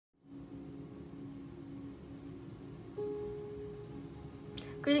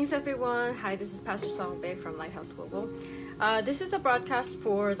Greetings everyone. Hi, this is Pastor Songheebae from Lighthouse Global. This is a broadcast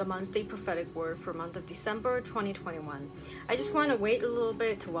for the Monthly Prophetic Word for month of December 2021. I just want to wait a little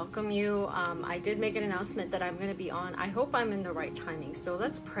bit to welcome you. I did make an announcement that I'm going to be on. I hope I'm in the right timing. So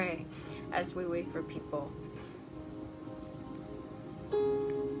let's pray as we wait for people.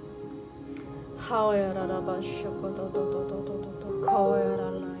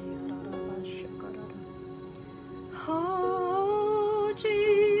 Oh,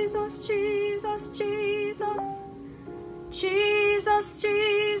 Jesus, Jesus, Jesus, Jesus,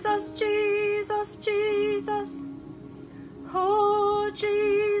 Jesus, Jesus, Jesus. Oh,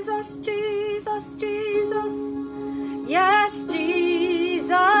 Jesus, Jesus, Jesus. Yes,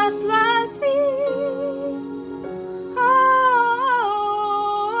 Jesus loves me.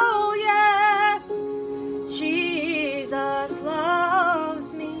 Oh, yes, Jesus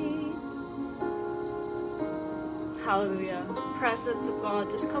loves me. Hallelujah. Presence of God,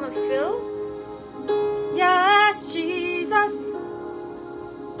 just come and fill. Yes, Jesus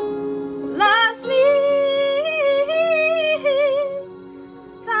loves me.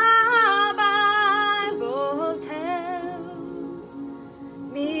 The Bible tells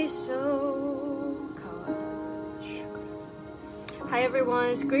me so. Hi everyone,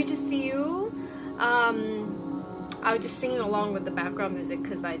 it's great to see you. I was just singing along with the background music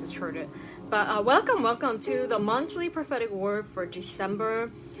because I just heard it. But welcome to the Monthly Prophetic Word for December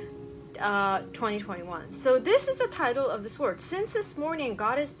 2021. So this is the title of this word. Since this morning,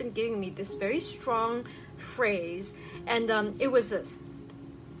 God has been giving me this very strong phrase, and it was this.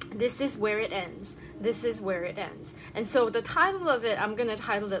 This is where it ends. This is where it ends. And so the title of it, I'm going to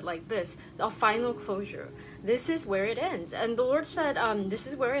title it like this: A Final Closure. This is where it ends. And the Lord said, this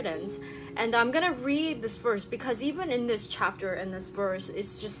is where it ends. And I'm going to read this verse because even in this chapter and this verse,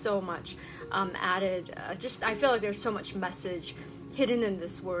 it's just so much added. I feel like there's so much message hidden in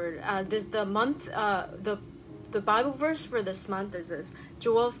this word. The Bible verse for this month is this: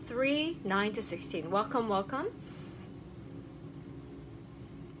 Joel 3:9-16. Welcome.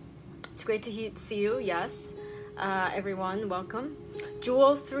 It's great to see you. Yes, everyone, welcome.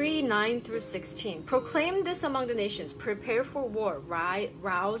 Joel 3:9-16. Proclaim this among the nations. Prepare for war.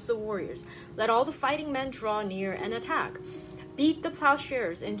 Rouse the warriors. Let all the fighting men draw near and attack. Beat the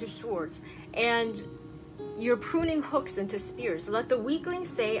plowshares into swords, and your pruning hooks into spears. Let the weakling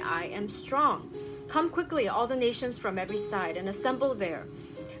say, I am strong. Come quickly, all the nations from every side, and assemble there.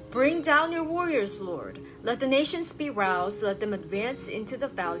 Bring down your warriors, Lord. Let the nations be roused. Let them advance into the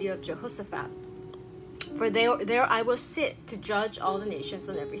valley of Jehoshaphat. For there I will sit to judge all the nations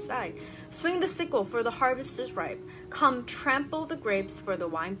on every side. Swing the sickle, for the harvest is ripe. Come, trample the grapes, for the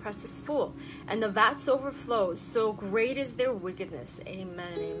winepress is full, and the vats overflow. So great is their wickedness.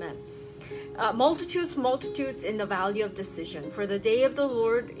 Amen and amen. Multitudes in the valley of decision, for the day of the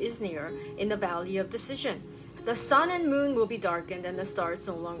Lord is near in the valley of decision. The sun and moon will be darkened, and the stars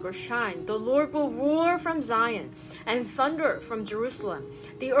no longer shine. The Lord will roar from Zion and thunder from Jerusalem.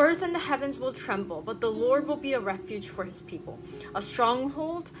 The earth and the heavens will tremble, but the Lord will be a refuge for his people, a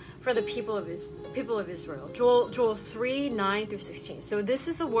stronghold for the people of Israel. Joel 3:9-16. So this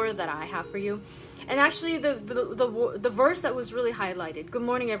is the word that I have for you. And actually the verse that was really highlighted. Good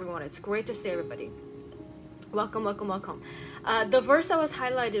morning, everyone. It's great to see everybody. Welcome. The verse that was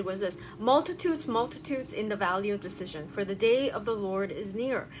highlighted was this: multitudes in the valley of decision, for the day of the Lord is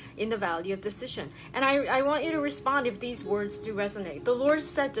near in the valley of decision. And I want you to respond if these words do resonate. The Lord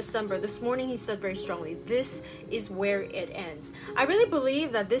said December. This morning he said very strongly, this is where it ends. I really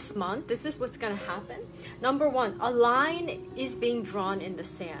believe that this month, this is what's going to happen. Number one, a line is being drawn in the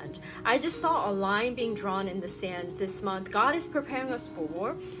sand. I just saw a line being drawn in the sand this month. God is preparing us for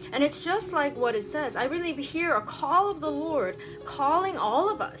war. And it's just like what it says. I really hear a call of the Lord calling all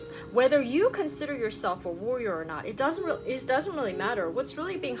of us, whether you consider yourself a warrior or not. It doesn't really matter. What's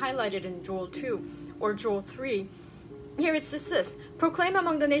really being highlighted in Joel 2 or Joel 3, here it's just this: proclaim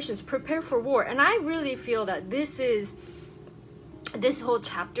among the nations, prepare for war. And I really feel that this whole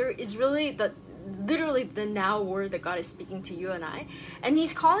chapter is really literally the now word that God is speaking to you and I, and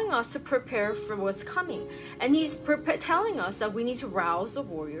he's calling us to prepare for what's coming, and he's telling us that we need to rouse the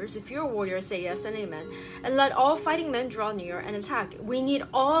warriors. If you're a warrior, say yes and amen. And let all fighting men draw near and attack. We need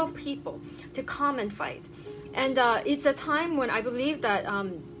all people to come and fight. And it's a time when I believe that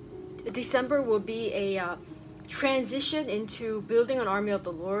December will be a transition into building an army of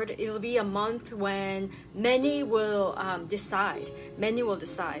the Lord. It'll be a month when many will decide.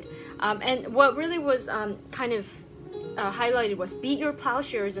 And what really was kind of highlighted was beat your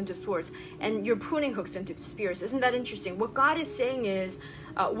plowshares into swords and your pruning hooks into spears. Isn't that interesting? What God is saying is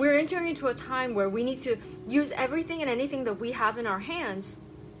we're entering into a time where we need to use everything and anything that we have in our hands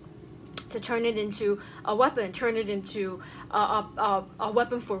to turn it into a weapon, turn it into a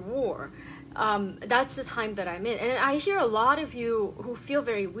weapon for war. That's the time that I'm in. And I hear a lot of you who feel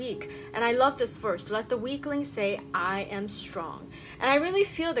very weak. And I love this verse. Let the weakling say, I am strong. And I really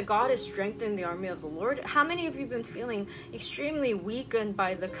feel that God is strengthening the army of the Lord. How many of you have been feeling extremely weakened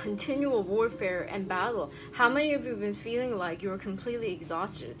by the continual warfare and battle? How many of you have been feeling like you're completely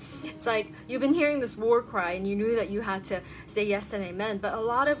exhausted? It's like you've been hearing this war cry and you knew that you had to say yes and amen. But a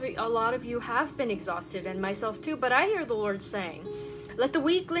lot of you have been exhausted, and myself too. But I hear the Lord saying, let the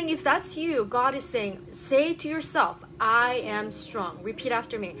weakling, if that's you, God is saying, say to yourself, I am strong. Repeat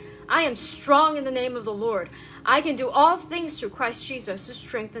after me. I am strong in the name of the Lord. I can do all things through Christ Jesus who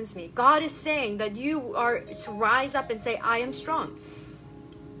strengthens me. God is saying that you are to rise up and say, I am strong.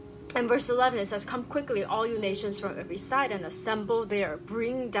 And verse 11, it says, come quickly, all you nations from every side, and assemble there.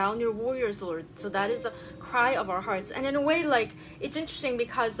 Bring down your warriors, Lord. So that is the cry of our hearts. And in a way, like, it's interesting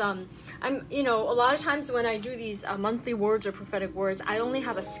because I'm, a lot of times when I do these monthly words or prophetic words, I only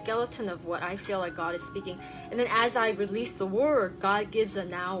have a skeleton of what I feel like God is speaking. And then as I release the word, God gives a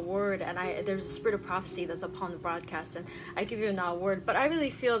now word. And there's a spirit of prophecy that's upon the broadcast. And I give you a now word. But I really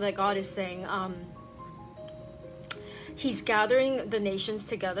feel that God is saying, He's gathering the nations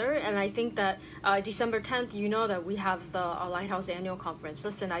together, and I think that December 10th, you know that we have the Lighthouse Annual Conference.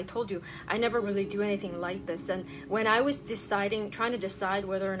 Listen, I told you, I never really do anything like this, and when I was trying to decide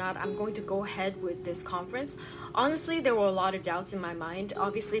whether or not I'm going to go ahead with this conference, honestly, there were a lot of doubts in my mind,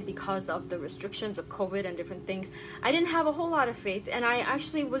 obviously because of the restrictions of COVID and different things. I didn't have a whole lot of faith, and I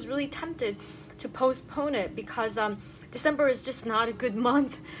actually was really tempted to postpone it because December is just not a good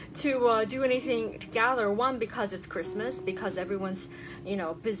month to do anything to gather. One, because it's Christmas, because everyone's,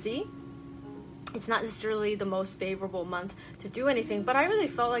 busy. It's not necessarily the most favorable month to do anything, but I really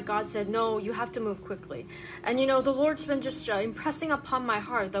felt like God said, no, you have to move quickly. And the Lord's been just impressing upon my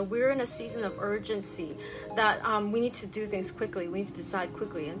heart that we're in a season of urgency, that we need to do things quickly, we need to decide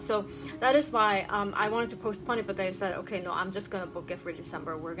quickly. And so that is why I wanted to postpone it, but then I said, okay, no, I'm just going to book it for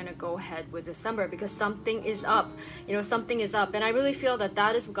December. We're going to go ahead with December because something is up, something is up. And I really feel that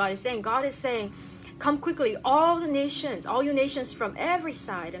that is what God is saying. God is saying, come quickly, all you nations from every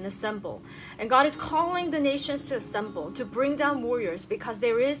side, and assemble. And God is calling the nations to assemble, to bring down warriors, because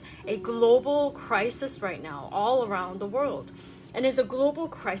there is a global crisis right now all around the world. And it's a global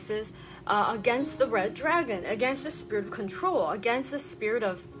crisis against the red dragon, against the spirit of control, against the spirit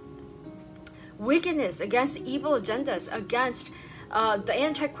of wickedness, against evil agendas, against the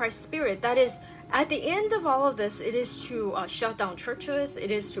Antichrist spirit. That is, at the end of all of this, it is to shut down churches, it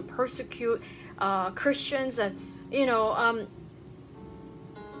is to persecute Christians, and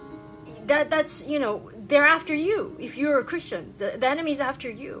that's they're after you. If you're a Christian, the enemy's after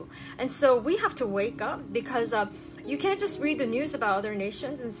you. And so we have to wake up, because you can't just read the news about other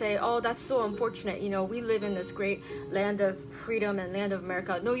nations and say, oh, that's so unfortunate, we live in this great land of freedom and land of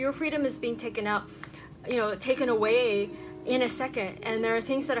America. No, your freedom is being taken away in a second, and there are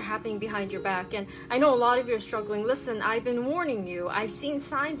things that are happening behind your back. And I know a lot of you are struggling. Listen, I've been warning you. I've seen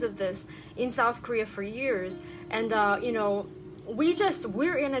signs of this in South Korea for years, and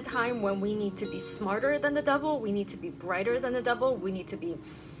we're in a time when we need to be smarter than the devil, we need to be brighter than the devil, we need to be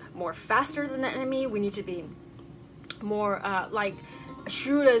more faster than the enemy, we need to be more like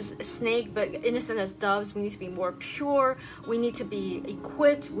shrewd as a snake but innocent as doves. We need to be more pure, we need to be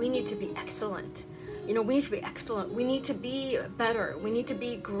equipped, we need to be excellent. We need to be excellent. We need to be better. We need to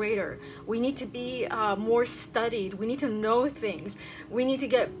be greater. We need to be more studied. We need to know things. We need to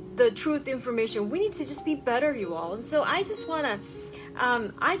get the truth information. We need to just be better, you all. And so I just want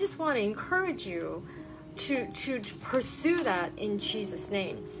to encourage you to pursue that in Jesus'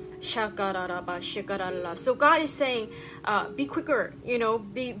 name. So God is saying, be quicker.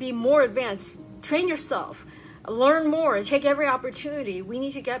 Be more advanced. Train yourself. Learn more, take every opportunity. We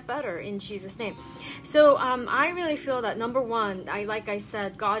need to get better in Jesus' name. So I really feel that, number one, like I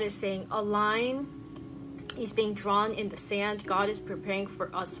said, God is saying a line is being drawn in the sand. God is preparing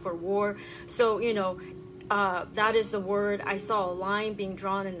for us for war. So, that is the word. I saw a line being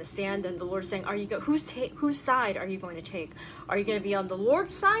drawn in the sand, and the Lord saying, whose side are you going to take? Are you going to be on the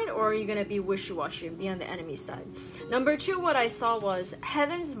Lord's side, or are you going to be wishy-washy and be on the enemy's side? Number two, what I saw was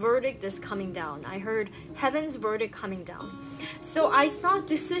heaven's verdict is coming down. I heard heaven's verdict coming down. So I saw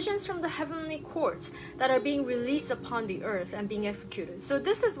decisions from the heavenly courts that are being released upon the earth and being executed. So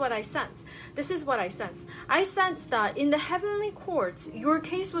this is what I sense. I sense that in the heavenly courts, your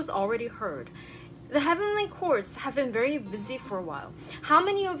case was already heard. The heavenly courts have been very busy for a while. How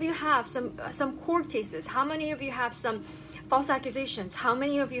many of you have some court cases? How many of you have some false accusations? How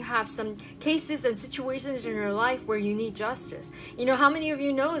many of you have some cases and situations in your life where you need justice? You know, how many of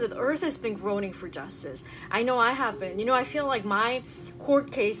you know that the earth has been groaning for justice? I know I have been. You know, I feel like my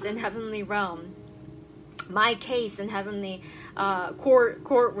court case in heavenly realm, my case in heavenly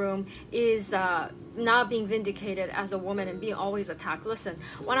courtroom is not being vindicated as a woman and being always attacked. Listen,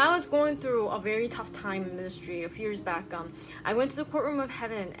 when I was going through a very tough time in ministry a few years back, I went to the courtroom of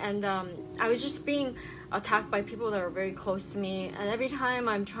heaven, and I was just being attacked by people that are very close to me. And every time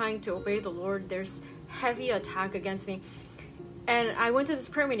I'm trying to obey the Lord, there's heavy attack against me. And I went to this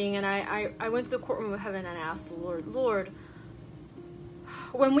prayer meeting, and I went to the courtroom of heaven and I asked the Lord,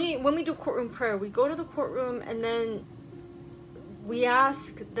 when we do courtroom prayer, we go to the courtroom and then we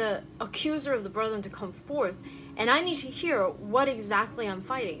ask the accuser of the brethren to come forth, and I need to hear what exactly I'm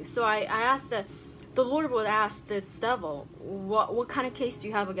fighting. So I asked that the Lord would ask this devil, what kind of case do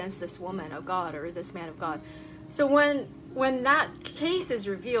you have against this woman of God or this man of God? So when that case is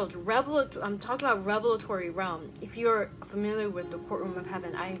revealed, I'm talking about revelatory realm. If you're familiar with the courtroom of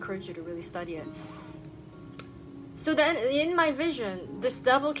heaven, I encourage you to really study it. So then in my vision, this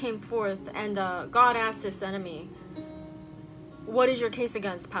devil came forth, and God asked this enemy, what is your case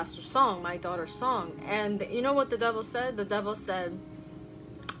against Pastor Song, my daughter Song? And you know what the devil said? The devil said,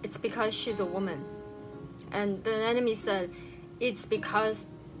 it's because she's a woman. And the enemy said, it's because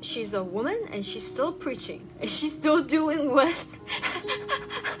she's a woman and she's still preaching and she's still doing what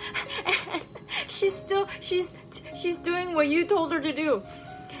and she's doing what you told her to do.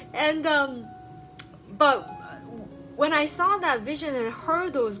 And but when I saw that vision and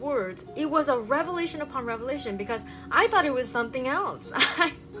heard those words, it was a revelation upon revelation, because I thought it was something else.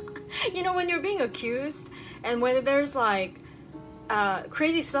 You know, when you're being accused and when there's like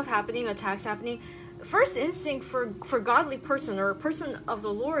crazy stuff happening, attacks happening, first instinct for godly person or a person of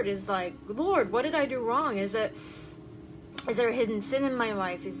the Lord is like, Lord, what did I do wrong? Is there a hidden sin in my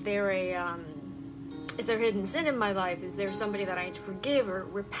life? Is there hidden sin in my life? Is there somebody that I need to forgive or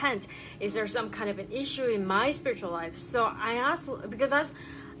repent? Is there some kind of an issue in my spiritual life? So I asked, because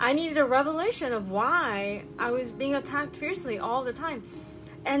I needed a revelation of why I was being attacked fiercely all the time.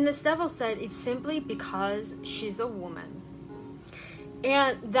 And this devil said, it's simply because she's a woman.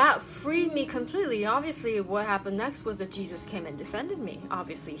 And that freed me completely. Obviously, what happened next was that Jesus came and defended me.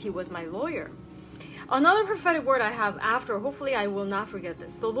 Obviously, he was my lawyer. Another prophetic word I have after, hopefully I will not forget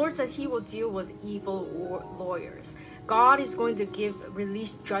this. The Lord said he will deal with evil lawyers. God is going to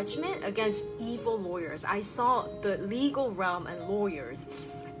release judgment against evil lawyers. I saw the legal realm and lawyers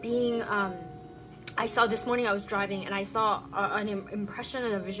being, I saw this morning, I was driving and I saw an impression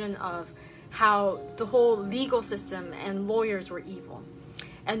and a vision of how the whole legal system and lawyers were evil.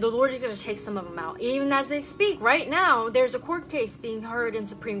 And the Lord is going to take some of them out. Even as they speak right now, there's a court case being heard in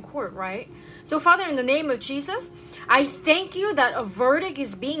Supreme Court, right? So Father, in the name of Jesus, I thank you that a verdict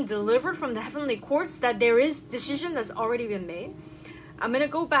is being delivered from the heavenly courts, that there is decision that's already been made. I'm going to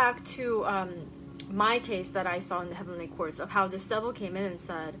go back to my case that I saw in the heavenly courts of how this devil came in and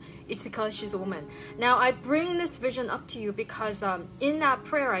said, it's because she's a woman. Now, I bring this vision up to you because in that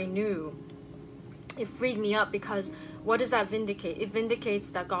prayer I knew it freed me up, because what does that vindicate? It vindicates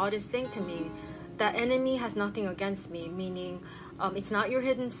that God is saying to me, that enemy has nothing against me, meaning it's not your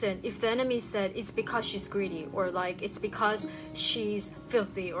hidden sin. If the enemy said it's because she's greedy, or like it's because she's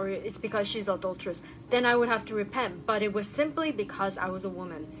filthy, or it's because she's adulterous, then I would have to repent. But it was simply because I was a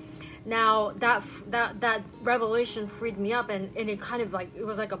woman. Now that revelation freed me up, and it kind of like, it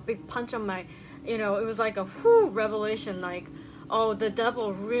was like a big punch on my, it was like a revelation, like, oh, the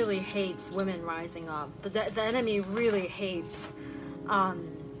devil really hates women rising up. The enemy really hates,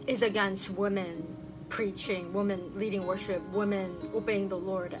 is against women preaching, women leading worship, women obeying the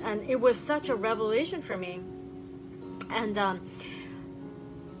Lord. And it was such a revelation for me. And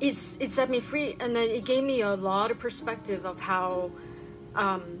it set me free. And then it gave me a lot of perspective of how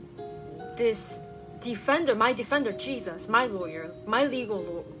this defender, my defender, Jesus, my lawyer, my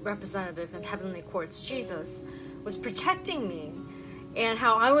legal representative in heavenly courts, Jesus, was protecting me, and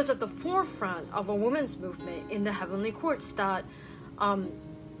how I was at the forefront of a women's movement in the heavenly courts, that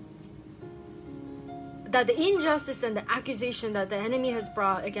the injustice and the accusation that the enemy has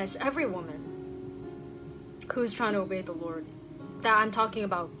brought against every woman who's trying to obey the Lord, that I'm talking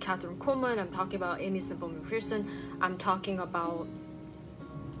about Catherine Coleman, I'm talking about Amy Simple McPherson, I'm talking about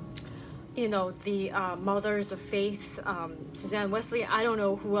the mothers of faith, Suzanne Wesley. I don't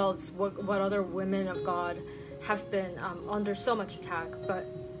know who else, what other women of God have been under so much attack, but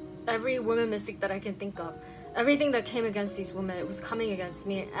every woman mystic that I can think of, everything that came against these women, it was coming against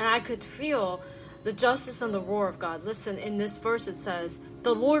me, and I could feel the justice and the roar of God. Listen, in this verse it says,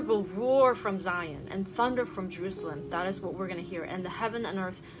 The Lord will roar from Zion and thunder from Jerusalem. That is what we're going to hear. And the heaven and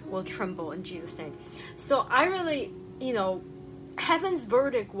earth will tremble in Jesus' name. So I really, heaven's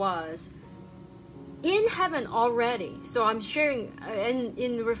verdict was in heaven already. So I'm sharing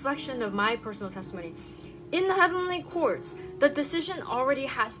in reflection of my personal testimony. In the heavenly courts, the decision already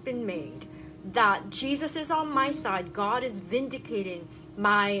has been made that Jesus is on my side. God is vindicating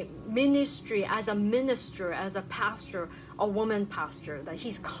my ministry as a minister, as a pastor, a woman pastor, that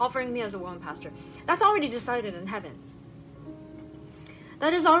he's covering me as a woman pastor. That's already decided in heaven.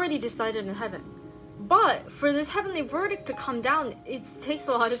 That is already decided in heaven. But for this heavenly verdict to come down, it takes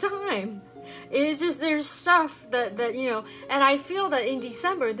a lot of time. It's just, there's stuff that and I feel that in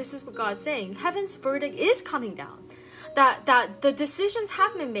December, this is what God's saying. Heaven's verdict is coming down. That the decisions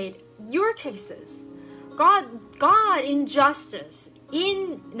have been made, your cases. God in justice,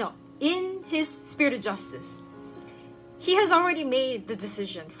 in his spirit of justice, he has already made the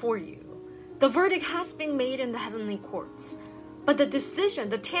decision for you. The verdict has been made in the heavenly courts. But the decision,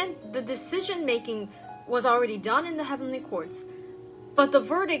 the decision making was already done in the heavenly courts. But the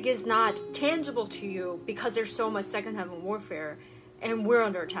verdict is not tangible to you because there's so much second heaven warfare and we're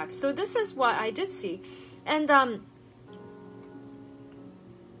under attack. So this is what I did see. And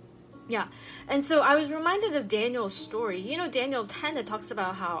and so I was reminded of Daniel's story. Daniel 10, it talks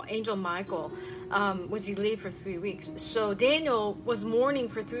about how Angel Michael was delayed for 3 weeks. So Daniel was mourning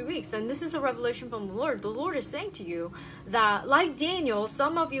for 3 weeks. And this is a revelation from the Lord. The Lord is saying to you that, like Daniel,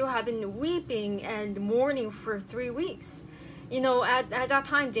 some of you have been weeping and mourning for 3 weeks. At that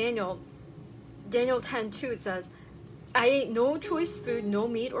time, Daniel 10:2, it says, I ate no choice food, no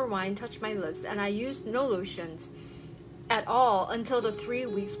meat or wine touched my lips, and I used no lotions at all until the 3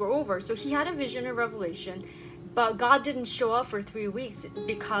 weeks were over. So he had a vision of revelation, but God didn't show up for 3 weeks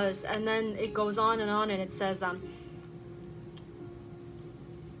because, and then it goes on, and it says,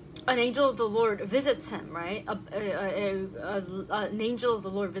 an angel of the Lord visits him, right? An angel of the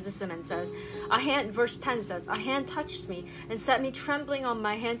Lord visits him and says, verse 10 says, a hand touched me and set me trembling on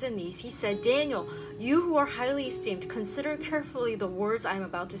my hands and knees. He said, Daniel, you who are highly esteemed, consider carefully the words I am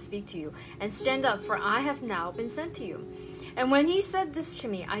about to speak to you, and stand up, for I have now been sent to you. And when he said this to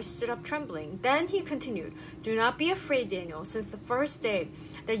me, I stood up trembling. Then he continued, do not be afraid, Daniel, since the first day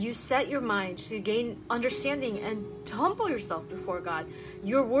that you set your mind to gain understanding and to humble yourself before God,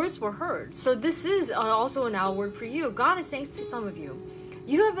 your words were heard. So this is also an now word for you. God is saying to some of you,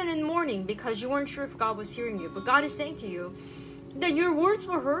 you have been in mourning because you weren't sure if God was hearing you. But God is saying to you that your words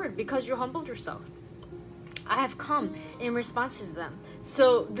were heard because you humbled yourself. I have come in response to them.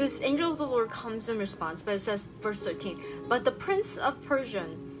 So this angel of the Lord comes in response, but it says, verse 13, but the prince of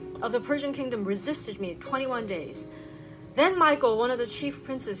the Persian kingdom resisted me 21 days. Then Michael, one of the chief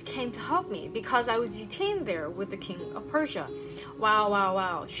princes, came to help me because I was detained there with the king of Persia. Wow.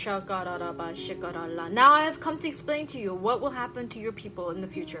 Now I have come to explain to you what will happen to your people in the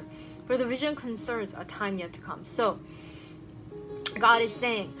future, for the vision concerns a time yet to come. So God is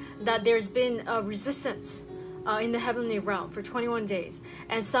saying that there's been a resistance in the heavenly realm for 21 days.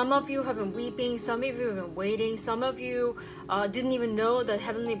 And some of you have been weeping, some of you have been waiting, some of you didn't even know the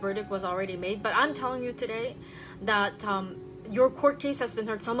heavenly verdict was already made. But I'm telling you today that your court case has been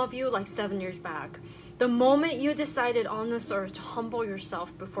heard, some of you like 7 years back. The moment you decided on this earth to humble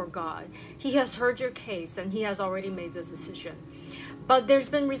yourself before God, he has heard your case and he has already made the decision. But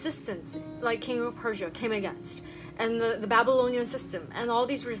there's been resistance, like King of Persia came against, and the Babylonian system, and all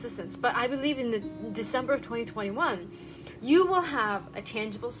these resistance. But I believe in the December of 2021, you will have a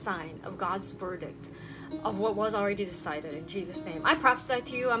tangible sign of God's verdict of what was already decided in Jesus' name. I prophesy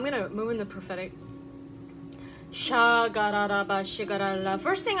to you. I'm going to move in the prophetic. First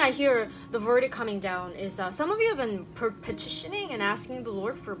thing I hear the verdict coming down is some of you have been petitioning and asking the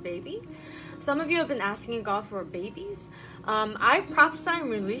Lord for a baby. Some of you have been asking God for babies. I prophesy and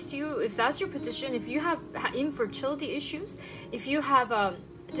release to you, if that's your petition, if you have infertility issues, if you have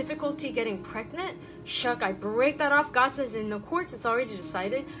difficulty getting pregnant, I break that off. God says in the courts, it's already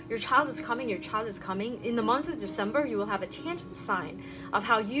decided. Your child is coming. In the month of December, you will have a tangible sign of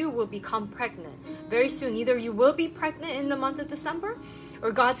how you will become pregnant very soon. Either you will be pregnant in the month of December,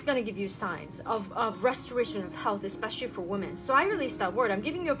 or God's going to give you signs of restoration of health, especially for women. So I release that word. I'm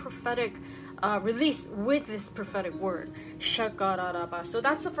giving you a prophetic release with this prophetic word. So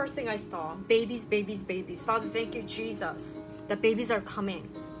that's the first thing I saw. Babies. Father, thank you, Jesus, that babies are coming.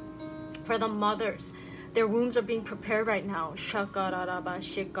 For the mothers, their wombs are being prepared right now.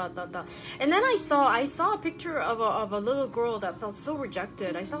 And then I saw a picture of a little girl that felt so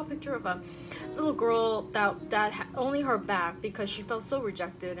rejected. I saw a picture of a little girl that had only her back because she felt so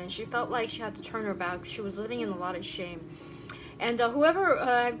rejected, and she felt like she had to turn her back. She was living in a lot of shame. And whoever,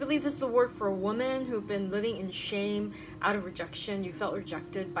 I believe this is the word for a woman who've been living in shame out of rejection. You felt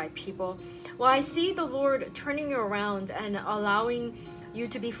rejected by people. Well, I see the Lord turning you around and allowing you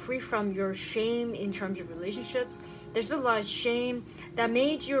to be free from your shame in terms of relationships. There's been a lot of shame that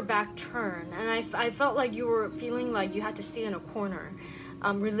made your back turn. And I felt like you were feeling like you had to stay in a corner.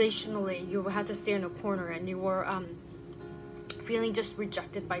 Relationally, you had to stay in a corner, and you were feeling just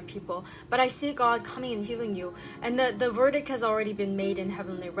rejected by people. But I see God coming and healing you, and the verdict has already been made in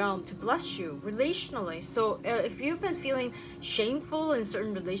heavenly realm to bless you relationally. So if you've been feeling shameful in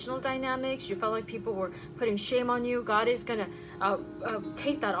certain relational dynamics, you felt like people were putting shame on you, God is gonna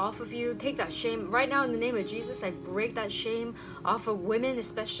take that off of you, take that shame right now in the name of Jesus. I break that shame off of women,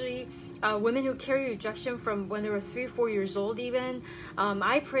 especially women who carry rejection from when they were 3 or 4 years old even.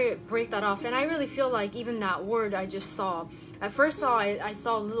 I pray break that off. And I really feel like even that word I just saw, at first I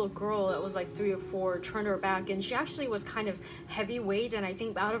saw a little girl that was like 3 or 4 turn her back, and she actually was kind of heavyweight, and I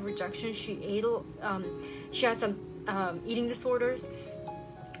think out of rejection she had some eating disorders.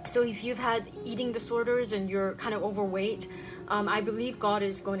 So if you've had eating disorders and you're kind of overweight, I believe God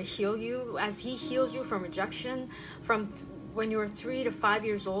is going to heal you as He heals you from rejection from when you were 3 to 5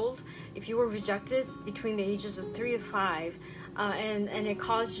 years old. If you were rejected between the ages of 3 to 5, and it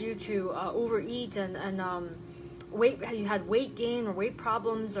caused you to overeat and you had weight gain or weight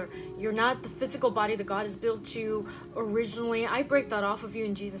problems, or you're not the physical body that God has built you originally, I break that off of you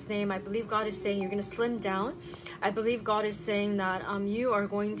in Jesus' name. I believe God is saying you're going to slim down. I believe God is saying that you are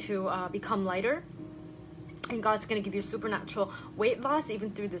going to become lighter. And God's going to give you supernatural weight loss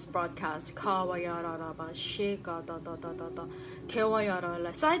even through this broadcast. So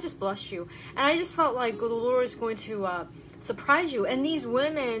I just bless you. And I just felt like the Lord is going to surprise you. And these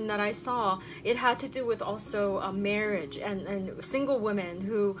women that I saw, it had to do with also marriage and single women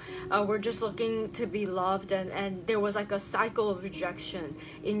who were just looking to be loved. And there was like a cycle of rejection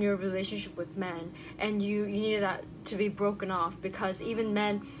in your relationship with men. And you needed that to be broken off, because even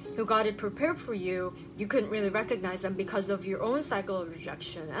men who God had prepared for you, you couldn't really recognize them because of your own cycle of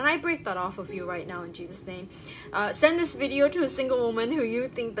rejection. And I break that off of you right now in Jesus' name. Send this video to a single woman who you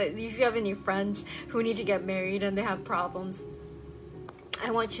think that if you have any friends who need to get married and they have problems. I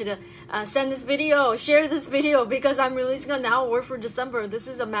want you to send this video, share this video, because I'm releasing a now word for December. This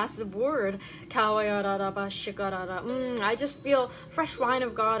is a massive word. I just feel fresh wine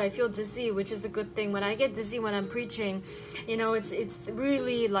of God. I feel dizzy, which is a good thing. When I get dizzy when I'm preaching, you know, it's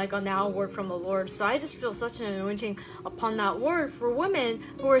really like a now word from the Lord. So I just feel such an anointing upon that word for women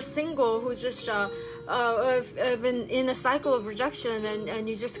who are single, who just been in a cycle of rejection, and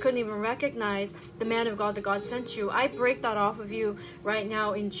you just couldn't even recognize the man of God that God sent you. I break that off of you right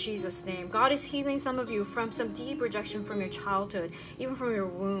now in Jesus' name. God is healing some of you from some deep rejection from your childhood, even from your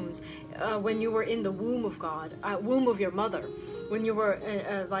wounds, when you were in the womb of God, womb of your mother. When you were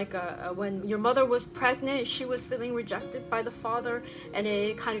when your mother was pregnant, she was feeling rejected by the father, and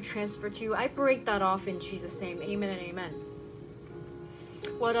it kind of transferred to you. I break that off in Jesus' name. Amen and amen.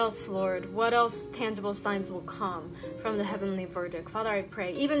 What else, Lord? What else tangible signs will come from the heavenly verdict? Father, I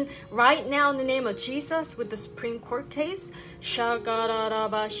pray, even right now in the name of Jesus, with the Supreme Court case, I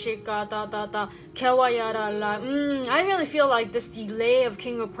really feel like this delay of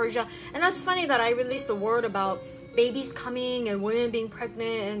King of Persia, and that's funny that I released a word about babies coming and women being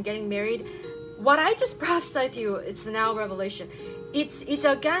pregnant and getting married. What I just prophesied to you, it's the now revelation. It's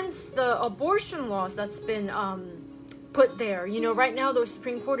against the abortion laws that's been put there. You know, right now the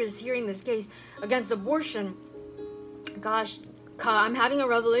Supreme Court is hearing this case against abortion. Gosh, I'm having a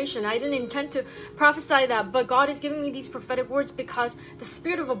revelation. I didn't intend to prophesy that, but God is giving me these prophetic words because the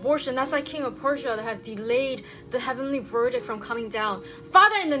spirit of abortion, that's like King of Persia, that have delayed the heavenly verdict from coming down.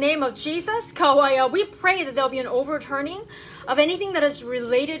 Father, in the name of Jesus, we pray that there'll be an overturning of anything that is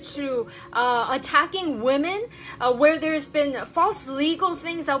related to attacking women, where there's been false legal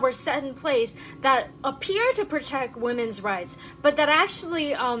things that were set in place that appear to protect women's rights, but that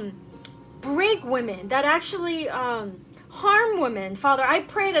actually break women, that actually harm women. Father, I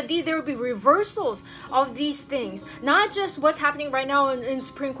pray that there will be reversals of these things, not just what's happening right now in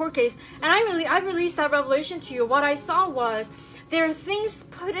Supreme Court case. And I released that revelation to you. What I saw was there are things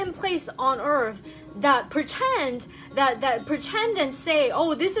put in place on earth that pretend and say,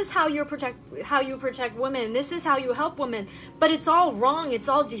 oh, this is how you protect women, this is how you help women, but it's all wrong, it's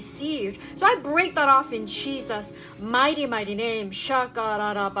all deceived. So I break that off in Jesus' mighty name.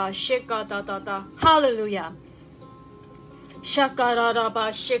 Hallelujah.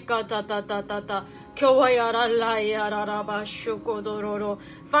 Father,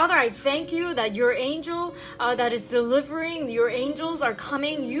 I thank you that your angel that is delivering, your angels are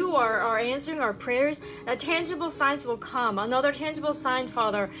coming. You are answering our prayers. That tangible signs will come. Another tangible sign,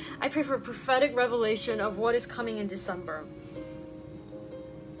 Father. I pray for prophetic revelation of what is coming in December.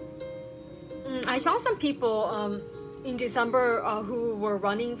 I saw some people in December who were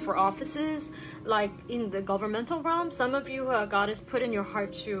running for offices, like in the governmental realm. Some of you, God has put in your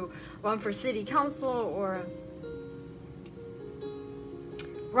heart to run for city council or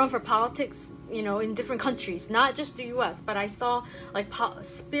run for politics, you know, in different countries, not just the US, but I saw like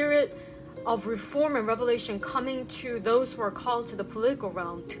spirit of reform and revelation coming to those who are called to the political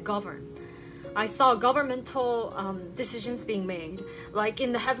realm to govern. I saw governmental decisions being made. Like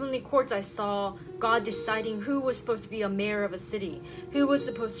in the heavenly courts, I saw God deciding who was supposed to be a mayor of a city, who was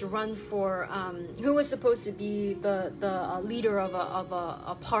supposed to run for, who was supposed to be the leader of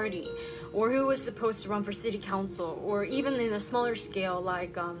a party, or who was supposed to run for city council, or even in a smaller scale,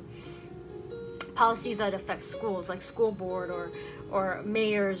 like policies that affect schools, like school board or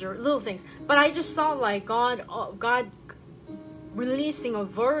mayors or little things. But I just saw like God releasing a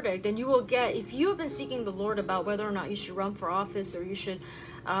verdict, and you will get, if you have been seeking the Lord about whether or not you should run for office or you should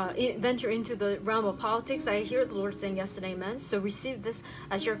venture into the realm of politics, I hear the Lord saying yes and amen. So receive this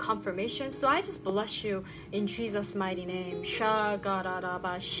as your confirmation. So I just bless you in Jesus' mighty name. Father,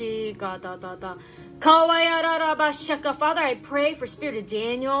 I pray for Spirit of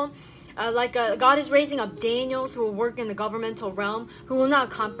Daniel. God is raising up Daniels who will work in the governmental realm, who will not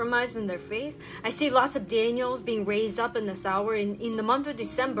compromise in their faith. I see lots of Daniels being raised up in this hour. In the month of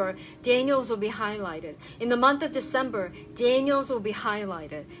December, Daniels will be highlighted. In the month of December, Daniels will be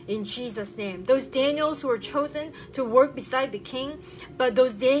highlighted in Jesus' name. Those Daniels who are chosen to work beside the king, but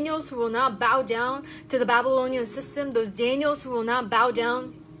those Daniels who will not bow down to the Babylonian system, those Daniels who will not bow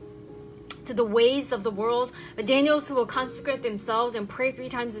down to the ways of the world, but Daniels who will consecrate themselves and pray 3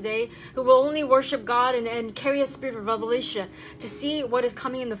 times a day, who will only worship God and carry a spirit of revelation to see what is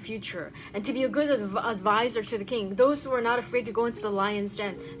coming in the future and to be a good advisor to the king. Those who are not afraid to go into the lion's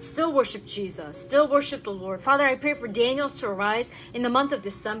den, still worship Jesus, still worship the Lord. Father, I pray for Daniels to arise in the month of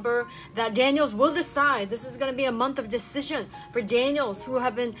December, that Daniels will decide. This is going to be a month of decision for Daniels who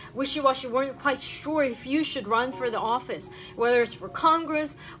have been wishy-washy, weren't quite sure if you should run for the office, whether it's for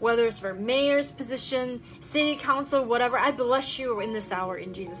Congress, whether it's for mayor's position, city council, whatever. I bless you in this hour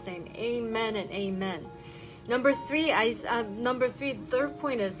in Jesus' name. Amen and amen. Number 3, third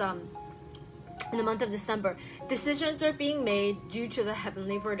point is in the month of December, decisions are being made due to the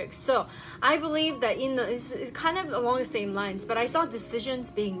heavenly verdict. So I believe that it's kind of along the same lines, but I saw decisions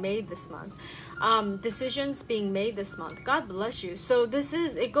being made this month. Decisions being made this month. God bless you. So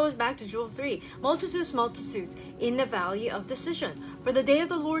it goes back to Joel 3. Multitudes in the valley of decision. For the day of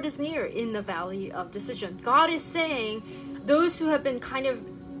the Lord is near in the valley of decision. God is saying those who have been kind of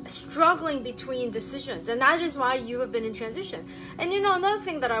struggling between decisions, and that is why you have been in transition. And you know, another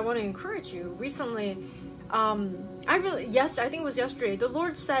thing that I want to encourage you recently, I think it was yesterday, the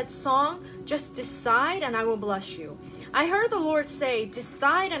Lord said, "Song, just decide and I will bless you." I heard the Lord say,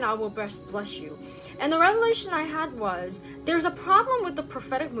 "Decide and I will bless you." And the revelation I had was, there's a problem with the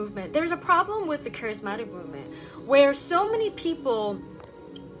prophetic movement. There's a problem with the charismatic movement, where so many people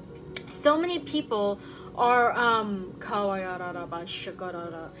are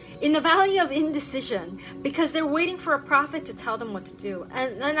in the valley of indecision because they're waiting for a prophet to tell them what to do.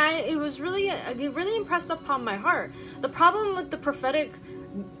 And it really impressed upon my heart. The problem with the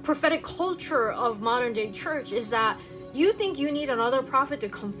prophetic culture of modern day church is that you think you need another prophet to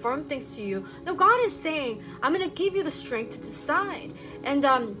confirm things to you. No, God is saying, I'm going to give you the strength to decide. And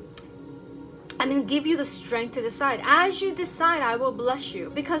I'm going to give you the strength to decide. As you decide, I will bless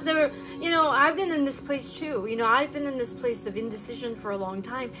you. Because I've been in this place too. I've been in this place of indecision for a long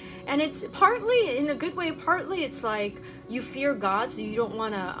time. And it's partly, in a good way, partly it's like you fear God, so you don't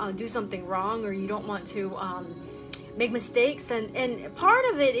want to do something wrong, or you don't want to make mistakes. And part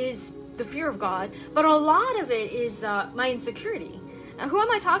of it is the fear of God, but a lot of it is my insecurity. Who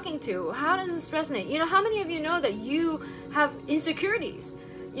am I talking to? How does this resonate? How many of you know that you have insecurities?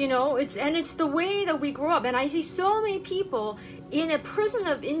 It's the way that we grow up. And I see so many people in a prison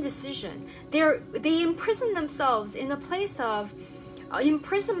of indecision. They imprison themselves in a place of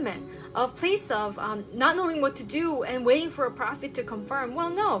imprisonment, a place of not knowing what to do and waiting for a prophet to confirm. Well,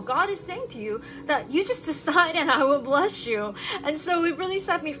 no, God is saying to you that you just decide and I will bless you. And so it really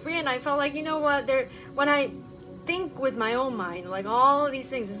set me free, and I felt like, when I think with my own mind, like all of these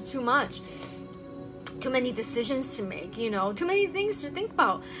things is too much. Too many decisions to make, too many things to think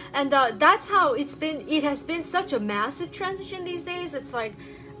about. And that's how it has been such a massive transition these days. It's like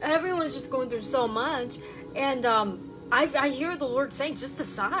everyone's just going through so much, and I hear the Lord saying, just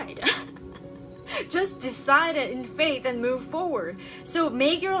decide. Just decide it in faith and move forward. So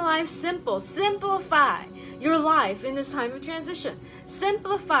make your life simple. Simplify your life in this time of transition.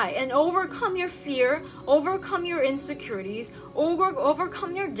 Simplify and overcome your fear, overcome your insecurities,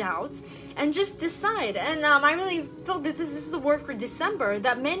 overcome your doubts, and just decide. And I really feel that this is the word for December,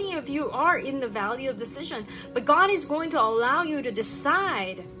 that many of you are in the valley of decision, but God is going to allow you to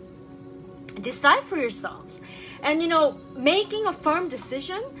decide for yourselves. And making a firm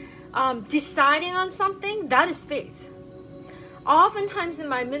decision, deciding on something, that is faith. Oftentimes in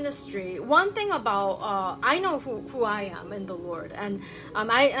my ministry, one thing about I know who I am in the Lord, and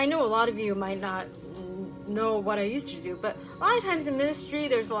I know a lot of you might not know what I used to do, but a lot of times in ministry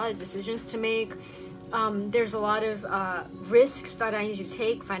there's a lot of decisions to make. There's a lot of risks that I need to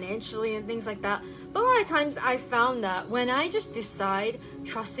take financially and things like that. But a lot of times I found that when I just decide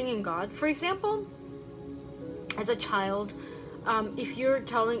trusting in God, for example, as a child, if you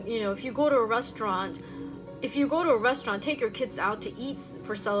go to a restaurant, take your kids out to eat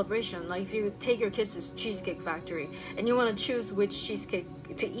for celebration. Like if you take your kids to Cheesecake Factory and you want to choose which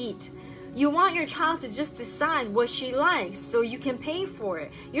cheesecake to eat, you want your child to just decide what she likes so you can pay for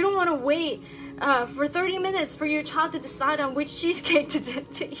it. You don't want to wait for 30 minutes for your child to decide on which cheesecake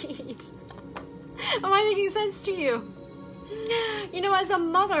to eat. Am I making sense to you? As a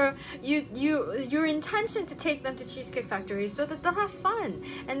mother, your intention to take them to Cheesecake Factory so that they'll have fun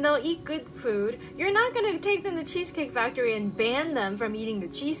and they'll eat good food. You're not going to take them to Cheesecake Factory and ban them from eating the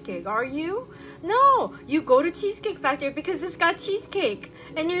cheesecake, are you? No, you go to Cheesecake Factory because it's got cheesecake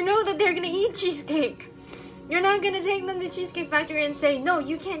and you know that they're going to eat cheesecake. You're not going to take them to Cheesecake Factory and say, no,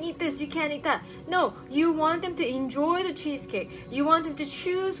 you can't eat this, you can't eat that. No, you want them to enjoy the cheesecake. You want them to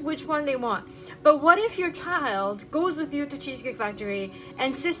choose which one they want. But what if your child goes with you to Cheesecake Factory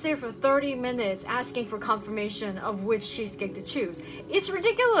and sits there for 30 minutes asking for confirmation of which cheesecake to choose? It's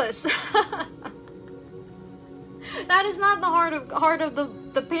ridiculous. That is not the heart of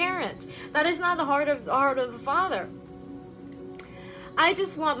the parent. That is not the heart of the father. I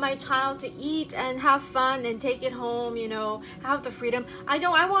just want my child to eat and have fun and take it home, have the freedom. I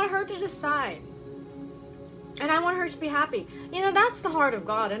want her to decide. And I want her to be happy. That's the heart of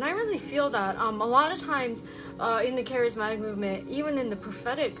God. And I really feel that a lot of times in the charismatic movement, even in the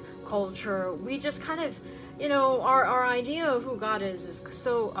prophetic culture, we just kind of, our idea of who God is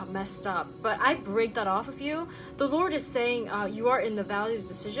so messed up. But I break that off of you. The Lord is saying you are in the valley of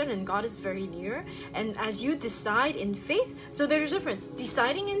decision and God is very near. And as you decide in faith, so there's a difference.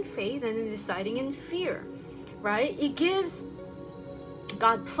 Deciding in faith and then deciding in fear, right? It gives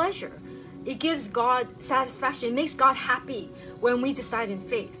God pleasure. It gives God satisfaction. It makes God happy when we decide in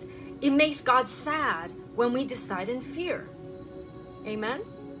faith. It makes God sad when we decide in fear. Amen?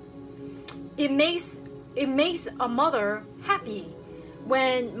 It makes a mother happy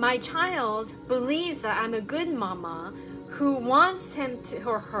when my child believes that I'm a good mama who wants him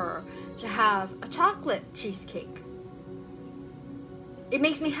or her to have a chocolate cheesecake. It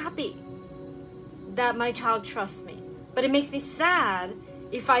makes me happy that my child trusts me. But it makes me sad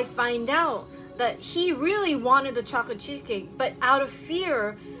if I find out that he really wanted the chocolate cheesecake, but out of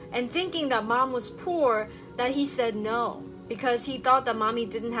fear and thinking that mom was poor, that he said no because he thought that mommy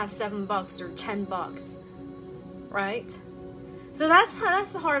didn't have $7 or $10. Right? So that's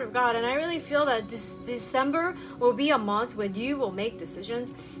the heart of God. And I really feel that December will be a month when you will make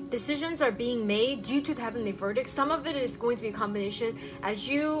decisions. Decisions are being made due to the heavenly verdict. Some of it is going to be a combination as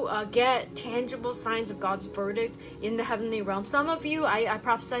you get tangible signs of God's verdict in the heavenly realm. Some of you, I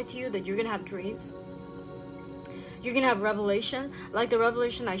prophesy to you that you're going to have dreams. You're going to have revelation, like the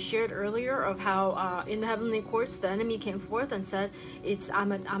revelation I shared earlier of how in the heavenly courts, the enemy came forth and said,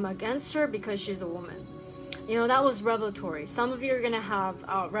 I'm against her because she's a woman. That was revelatory. Some of you are going to have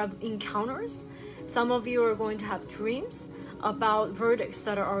encounters. Some of you are going to have dreams about verdicts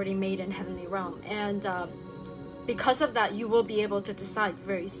that are already made in heavenly realm. And because of that, you will be able to decide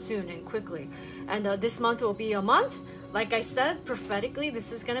very soon and quickly. And this month will be a month, like I said, prophetically,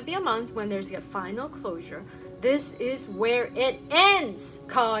 this is going to be a month when there's a final closure. This is where it ends.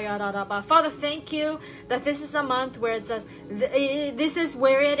 Father, thank you that this is a month where it says, this is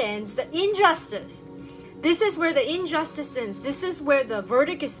where it ends. The injustice. This is where the injustice ends. This is where the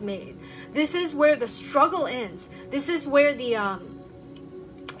verdict is made. This is where the struggle ends. This is where the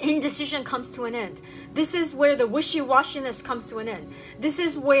indecision comes to an end. This is where the wishy-washiness comes to an end. This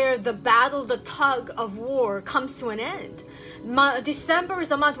is where the battle, the tug of war comes to an end. December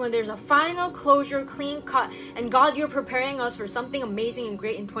is a month when there's a final closure, clean cut, and God, you're preparing us for something amazing and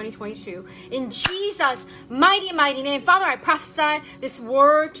great in 2022. In Jesus' mighty, mighty name. Father, I prophesy this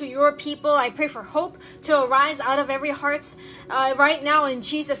word to your people. I pray for hope to arise out of every heart right now in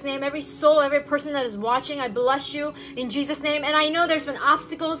Jesus' name. Every soul, every person that is watching, I bless you in Jesus' name. And I know there's been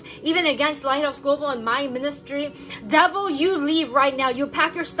obstacles even against Lighthouse Global and my ministry. Devil, you leave right now. You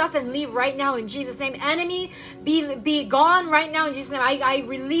pack your stuff and leave right now in Jesus' name. Enemy, be gone right now in Jesus' name. I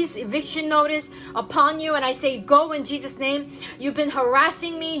release eviction notice upon you and I say go in Jesus' name. You've been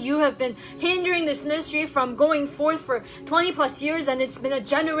harassing me. You have been hindering this ministry from going forth for 20 plus years, and it's been a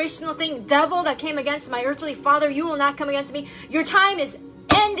generational thing. Devil that came against my earthly father, you will not come against me. Your time is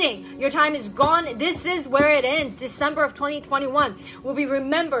ending. Your time is gone. This is where it ends. December of 2021 will be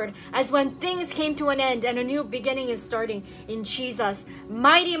remembered as when things came to an end and a new beginning is starting in Jesus'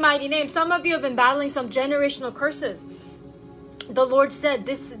 mighty, mighty name. Some of you have been battling some generational curses. The Lord said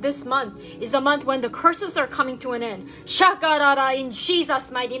this month is a month when the curses are coming to an end. Shakarara, in Jesus'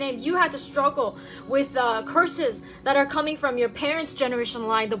 mighty name. You had to struggle with curses that are coming from your parents' generation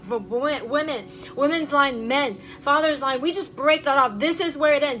line, the women's line, men, father's line. We just break that off. This is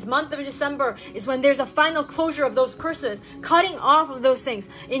where it ends. Month of December is when there's a final closure of those curses, cutting off of those things.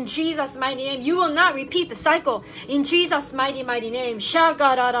 In Jesus' mighty name, you will not repeat the cycle. In Jesus' mighty, mighty name.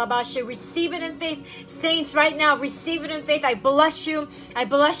 Shakarara, receive it in faith. Saints, right now, receive it in faith. I bless you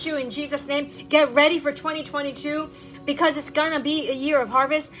in Jesus' name. Get ready for 2022 because it's gonna be a year of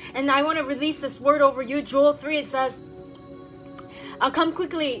harvest. And I want to release this word over you. Joel 3, it says, come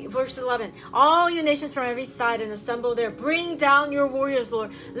quickly, verse 11. All you nations from every side and assemble there. Bring down your warriors,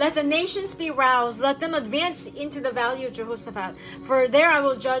 Lord. Let the nations be roused. Let them advance into the valley of Jehoshaphat. For there I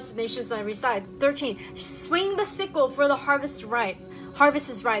will judge the nations on every side. 13. Swing the sickle, for the harvest is ripe. Harvest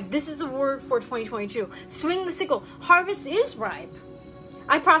is ripe. This is the word for 2022. Swing the sickle. Harvest is ripe.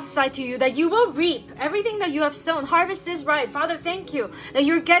 I prophesy to you that you will reap everything that you have sown. Harvest is ripe. Father, thank you that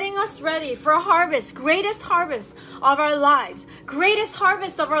you're getting us ready for a harvest. Greatest harvest of our lives. Greatest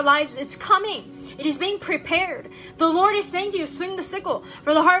harvest of our lives. It's coming. It is being prepared. The Lord is saying to you, swing the sickle,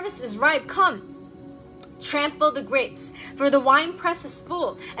 for the harvest is ripe. Come. Trample the grapes, for the winepress is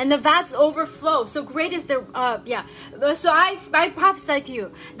full, and the vats overflow. So great is their, So I prophesy to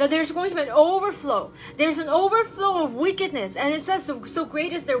you that there's going to be an overflow. There's an overflow of wickedness, and it says, so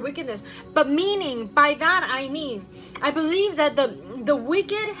great is their wickedness. But meaning, by that I mean, I believe that the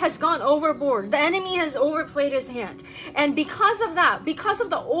wicked has gone overboard. The enemy has overplayed his hand. And because of that, because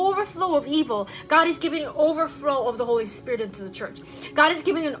of the overflow of evil, God is giving an overflow of the Holy Spirit into the church. God is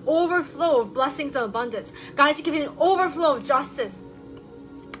giving an overflow of blessings and abundance. God is giving an overflow of justice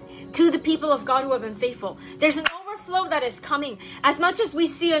to the people of God who have been faithful. There's an overflow that is coming. As much as we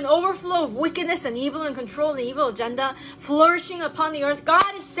see an overflow of wickedness and evil and control and evil agenda flourishing upon the earth,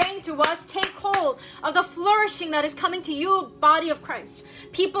 God is saying to us, take hold of the flourishing that is coming to you, body of Christ.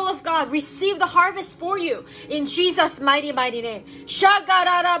 People of God, receive the harvest for you in Jesus' mighty, mighty name.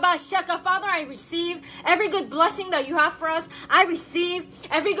 Father, I receive every good blessing that you have for us. I receive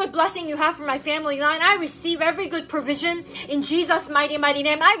every good blessing you have for my family line. I receive every good provision in Jesus' mighty, mighty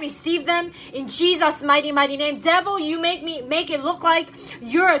name. I receive them in Jesus' mighty, mighty name. Devil, you make it look like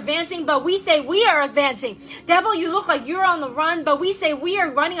you're advancing, but we say we are advancing. Devil, you look like you're on the run, but we say we are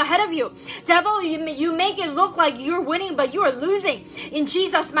running ahead of you. Devil, you make it look like you're winning, but you are losing. In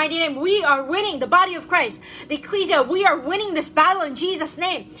Jesus' mighty name, we are winning. The body of Christ, the ecclesia, we are winning this battle in Jesus'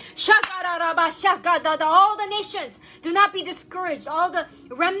 name. All the nations, do not be discouraged. All the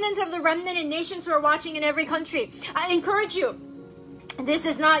remnant of the remnant in nations who are watching in every country, I encourage you. This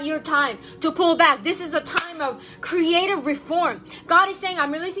is not your time to pull back. This is a time of creative reform. God is saying,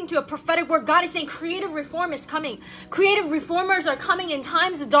 I'm releasing to a prophetic word. God is saying creative reform is coming. Creative reformers are coming in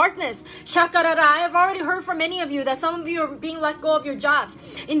times of darkness. Shakarara, I have already heard from many of you that some of you are being let go of your jobs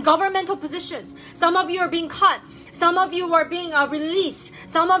in governmental positions. Some of you are being cut. Some of you are being released.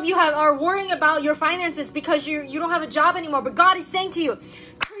 Some of you are worrying about your finances because you don't have a job anymore. But God is saying to you,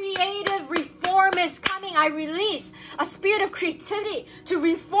 creative reform is coming. I release a spirit of creativity to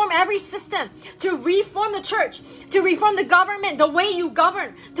reform every system, to reform the church, to reform the government, the way you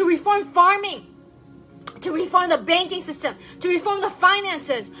govern, to reform farming, to reform the banking system, to reform the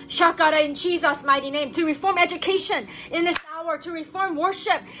finances. Shakara, in Jesus' mighty name, to reform education in this hour. hour to reform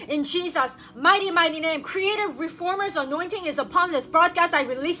worship in Jesus' mighty, mighty name. Creative reformers anointing is upon this broadcast. I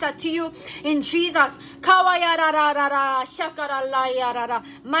release that to you in Jesus'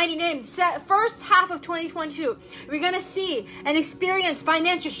 mighty name. First half of 2022, we're going to see and experience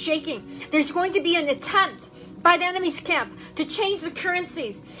financial shaking. There's going to be an attempt by the enemy's camp to change the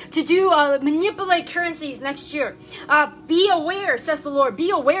currencies, to do manipulate currencies next year. Be aware, says the Lord. Be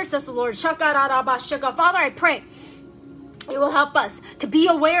aware, says the Lord. Father, I pray it will help us to be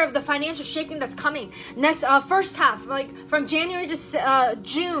aware of the financial shaking that's coming next first half, like from January to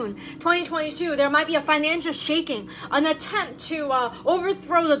June 2022. There might be a financial shaking, an attempt to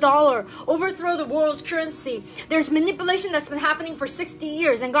overthrow the dollar, overthrow the world currency. There's manipulation that's been happening for 60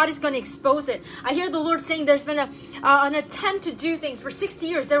 years, and God is going to expose it. I hear the Lord saying there's been an attempt to do things for 60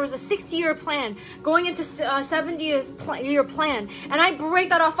 years. There was a 60-year plan going into 70-year plan, and I break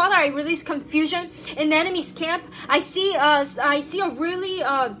that off. Father, I release confusion in the enemy's camp. I see a really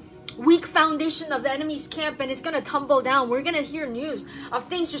weak foundation of the enemy's camp, and it's going to tumble down. We're going to hear news of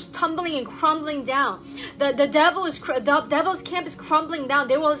things just tumbling and crumbling down. The devil's camp is crumbling down.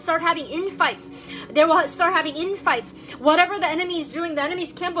 They will start having infights. Whatever the enemy is doing, the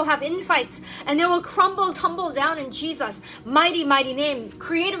enemy's camp will have infights, and they will tumble down in Jesus' mighty, mighty name.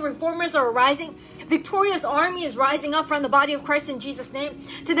 Creative reformers are arising. Victorious army is rising up from the body of Christ in Jesus' name.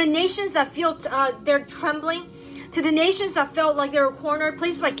 To the nations that feel they're trembling, to the nations that felt like they were cornered,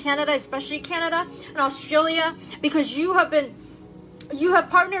 places like Canada, especially Canada and Australia, because you have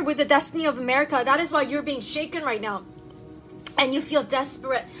partnered with the destiny of America. That is why you're being shaken right now. And you feel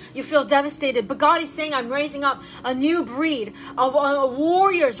desperate, you feel devastated. But God is saying, I'm raising up a new breed of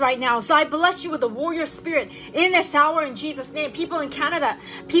warriors right now. So I bless you with the warrior spirit in this hour in Jesus' name. People in Canada,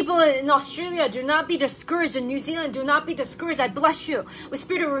 people in Australia, do not be discouraged. In New Zealand, do not be discouraged. I bless you with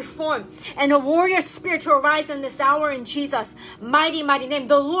spirit of reform and a warrior spirit to arise in this hour in Jesus' mighty, mighty name.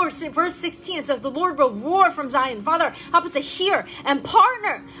 The Lord, verse 16 says, the Lord will roar from Zion. Father, help us to hear and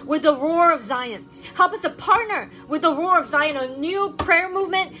partner with the roar of Zion. Help us to partner with the roar of Zion. A new prayer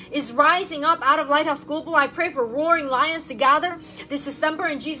movement is rising up out of Lighthouse Global. I pray for roaring lions to gather this December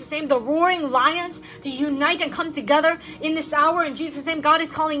in Jesus' name. The roaring lions to unite and come together in this hour in Jesus' name. God is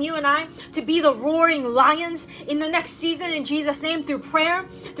calling you and I to be the roaring lions in the next season in Jesus' name, through prayer,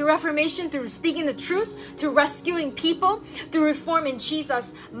 through reformation, through speaking the truth, through rescuing people, through reform in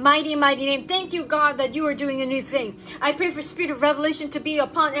Jesus' mighty, mighty name. Thank you, God, that you are doing a new thing. I pray for spirit of revelation to be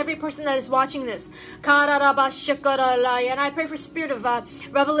upon every person that is watching this. And I pray for spirit of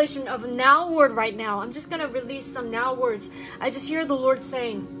revelation of now word right now. I'm just going to release some now words. I just hear the Lord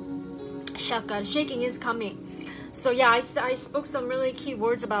saying, shaking is coming. So yeah, I spoke some really key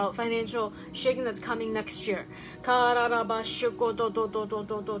words about financial shaking that's coming next year.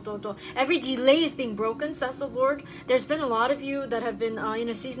 Every delay is being broken, says the Lord. There's been a lot of you that have been in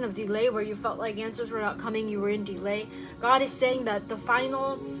a season of delay where you felt like answers were not coming. You were in delay. God is saying that the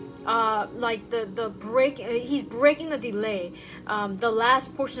final he's breaking the delay, the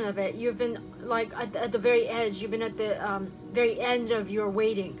last portion of it. You've been like at the very edge. You've been at the very end of your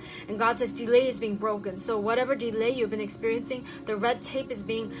waiting, and God says delay is being broken. So whatever delay you've been experiencing, the red tape is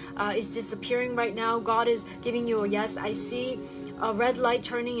disappearing right now. God is giving you a yes. I see a red light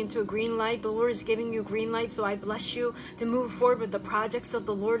turning into a green light. The Lord is giving you green light. So I bless you to move forward with the projects of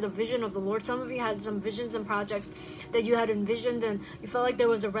the Lord, the vision of the Lord. Some of you had some visions and projects that you had envisioned, and you felt like there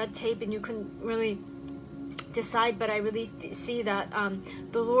was a red tape and you couldn't really decide, but I really see that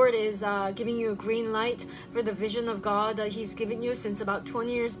the Lord is giving you a green light for the vision of God that He's given you since about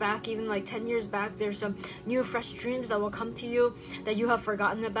 20 years back, even like 10 years back. There's some new fresh dreams that will come to you that you have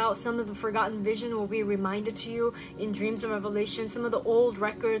forgotten about. Some of the forgotten vision will be reminded to you in dreams and revelation. Some of the old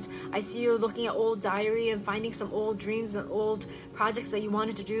records, I see you looking at old diary and finding some old dreams and old projects that you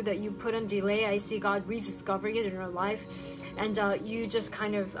wanted to do that you put on delay. I see God rediscovering it in your life, and you just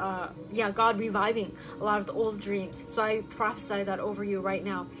kind of God reviving a lot of the old dreams. So I prophesy that over you right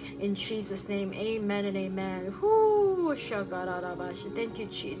now in Jesus' name. Amen and amen. Thank you,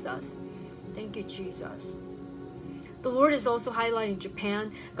 Jesus. Thank you, Jesus. The Lord is also highlighting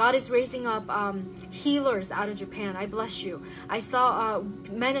Japan. God is raising up healers out of Japan. I bless you. I saw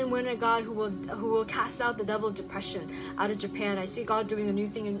men and women of God who will cast out the devil of depression out of Japan. I see God doing a new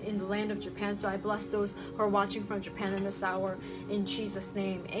thing in the land of Japan. So I bless those who are watching from Japan in this hour in Jesus'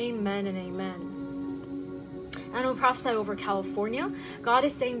 name. Amen and amen. And I'll prophesy over California. God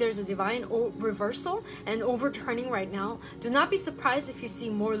is saying there's a divine reversal and overturning right now. Do not be surprised if you see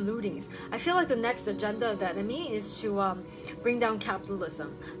more lootings. I feel like the next agenda of the enemy is to bring down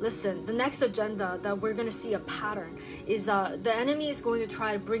capitalism. Listen, the next agenda that we're going to see a pattern is the enemy is going to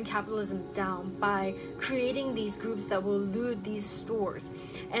try to bring capitalism down by creating these groups that will loot these stores.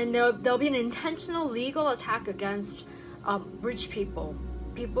 And there'll be an intentional legal attack against rich people,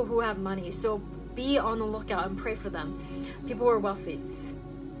 people who have money. So be on the lookout and pray for them, people who are wealthy,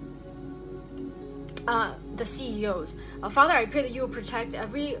 the CEOs. Father, I pray that you will protect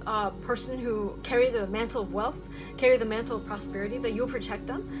every person who carry the mantle of wealth, carry the mantle of prosperity, that you'll protect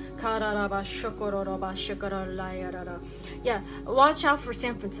them. Yeah, watch out for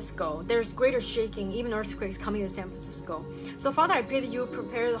San Francisco. There's greater shaking, even earthquakes coming to San Francisco. So Father, I pray that you will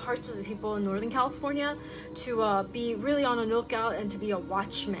prepare the hearts of the people in Northern California to be really on the lookout and to be a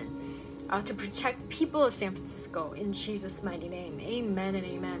watchman. To protect the people of San Francisco, in Jesus' mighty name. Amen and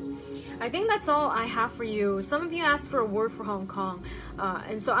amen. I think that's all I have for you. Some of you asked for a word for Hong Kong,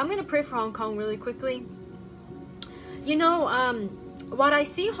 and so I'm going to pray for Hong Kong really quickly. You know, what I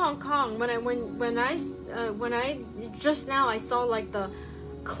see Hong Kong, when I just now I saw like the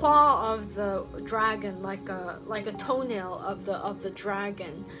claw of the dragon, like a toenail of the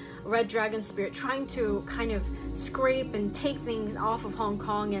dragon, red dragon spirit, trying to kind of scrape and take things off of Hong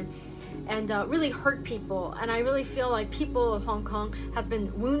Kong and really hurt people. And I really feel like people of Hong Kong have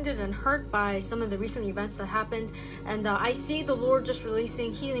been wounded and hurt by some of the recent events that happened. And I see the Lord just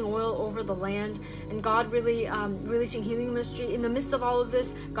releasing healing oil over the land, and God really releasing healing ministry. In the midst of all of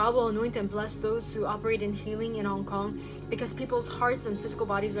this, God will anoint and bless those who operate in healing in Hong Kong, because people's hearts and physical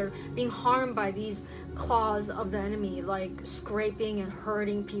bodies are being harmed by these claws of the enemy, like scraping and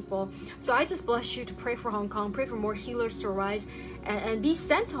hurting people. So I just bless you to pray for Hong Kong, pray for more healers to arise and be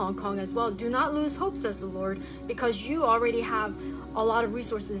sent to Hong Kong as well. Do not lose hope, says the Lord, because you already have a lot of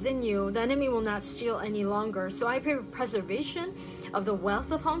resources in you. The enemy will not steal any longer. So I pray for preservation of the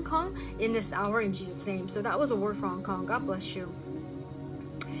wealth of Hong Kong in this hour, in Jesus' name. So that was a word for Hong Kong. God bless you.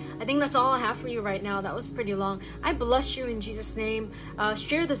 I think that's all I have for you right now. That was pretty long. I bless you in Jesus' name.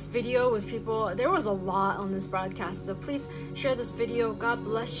 Share this video with people. There was a lot on this broadcast, so please share this video. God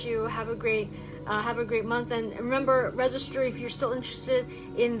bless you. Have a great month, and remember, register if you're still interested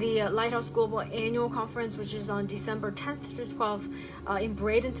in the Lighthouse Global Annual Conference, which is on December 10th through 12th in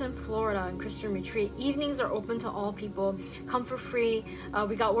Bradenton, Florida, in Christian Retreat. Evenings are open to all people. Come for free.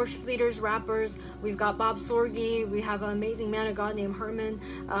 We got worship leaders, rappers. We've got Bob Sorgi. We have an amazing man of God named Herman,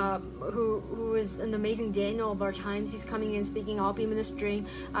 who is an amazing Daniel of our times. He's coming in speaking. I'll be ministering.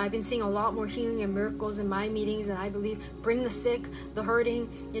 I've been seeing a lot more healing and miracles in my meetings, and I believe bring the sick, the hurting.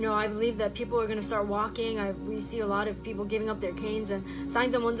 You know, I believe that people are going to start walking. We see a lot of people giving up their canes, and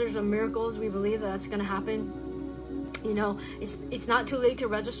signs and wonders and miracles. We believe that that's going to happen. You know, it's not too late to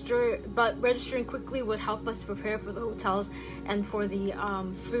register, but registering quickly would help us prepare for the hotels and for the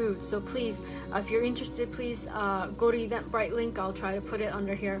food. So please, if you're interested, please go to Eventbrite link. I'll try to put it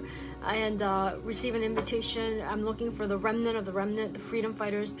under here, and receive an invitation. I'm looking for the remnant of the remnant, the freedom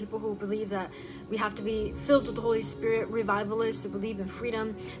fighters, people who believe that we have to be filled with the Holy Spirit, revivalists who believe in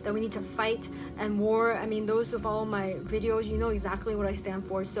freedom, that we need to fight and war. I mean, those who follow my videos, you know exactly what I stand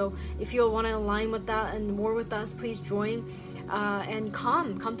for. So if you want to align with that and war with us, please join and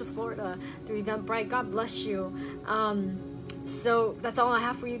come to Florida through Eventbrite. God bless you. So that's all I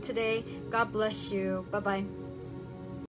have for you today. God bless you. Bye-bye.